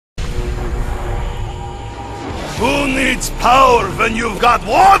Who needs power when you've got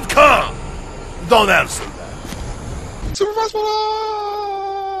vodka? Don't answer that. Supervisor!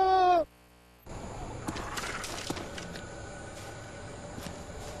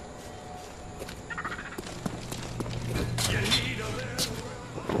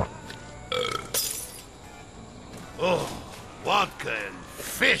 Oh, vodka and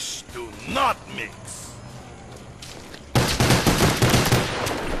fish do not mix.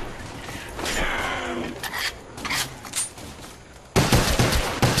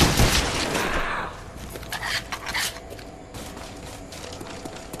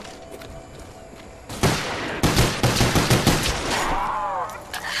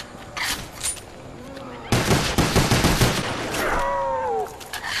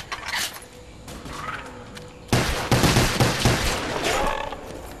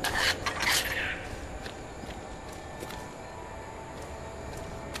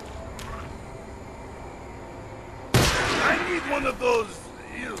 One of those,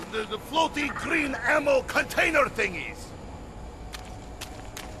 the floaty green ammo container thingies.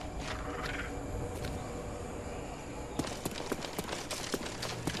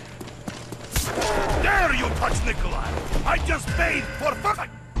 Dare you touch Nikolai? I just paid for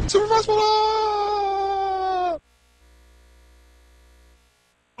fucking. Supervisor! Oh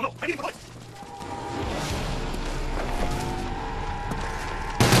no, I need bullets.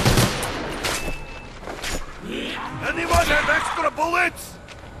 Anyone have extra bullets?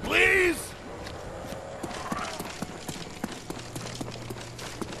 Please?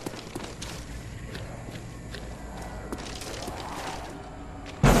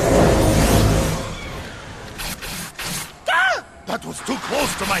 Ah! That was too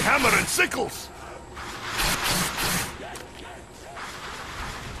close to my hammer and sickles.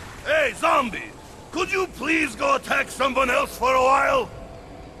 Hey, zombie! Could you please go attack someone else for a while?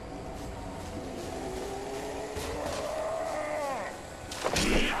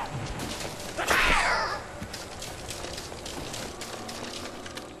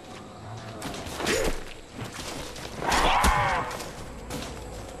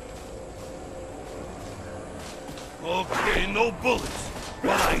 Okay, no bullets.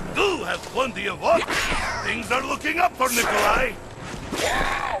 But I do have plenty of vodka. Things are looking up for Nikolai.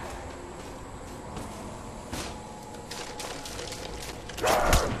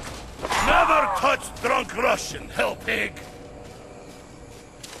 Never touch drunk Russian, hell pig.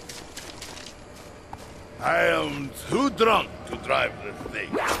 I am too drunk to drive this thing.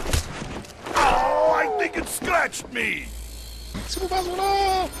 Oh, I think it scratched me.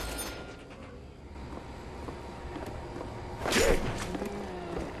 Supervisor!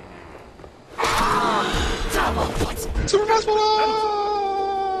 Supervisor!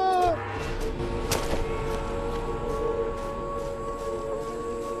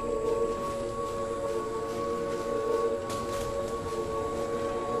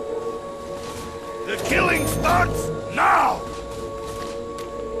 The killing starts now!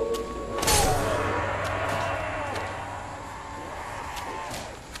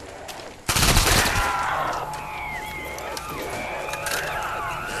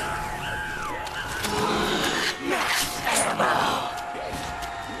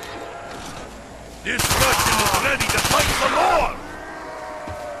 This Russian is ready to fight some more!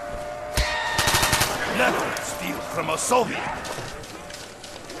 Never steal from a Soviet!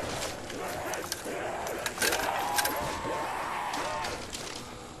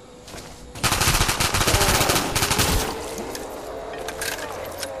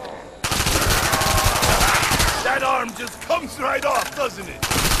 That arm just comes right off, doesn't it?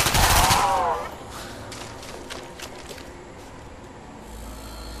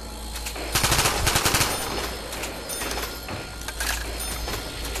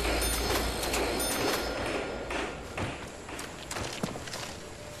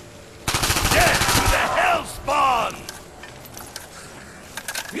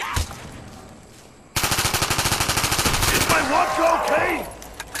 Okay?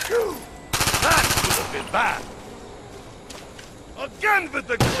 Phew! That could have been bad. Again with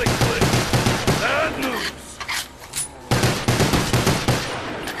the click-click. Bad news.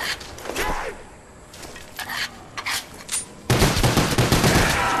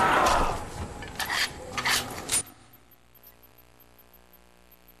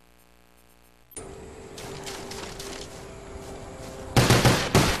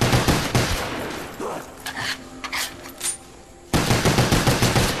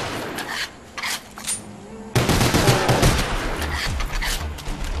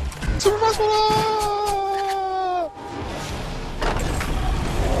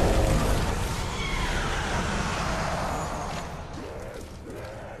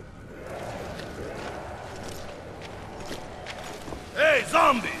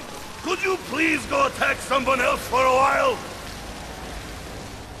 zombies. Could you please go attack someone else for a while?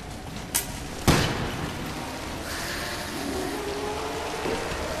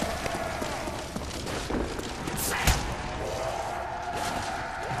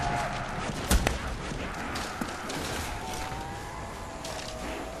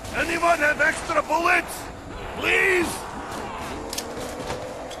 Anyone have extra bullets? Please?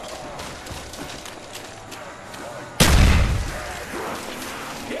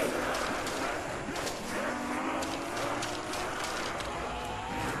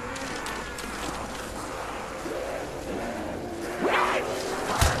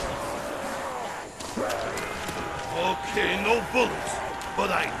 Okay, no bullets. But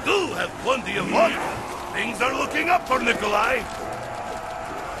I do have plenty of vodka. Things are looking up for Nikolai.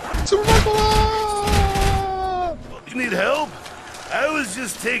 Supervisor! You need help? I was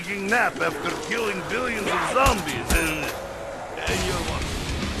just taking nap after killing billions of zombies and you're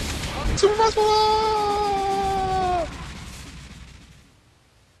welcome. Supervisor!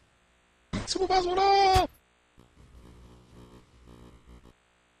 Supervisor!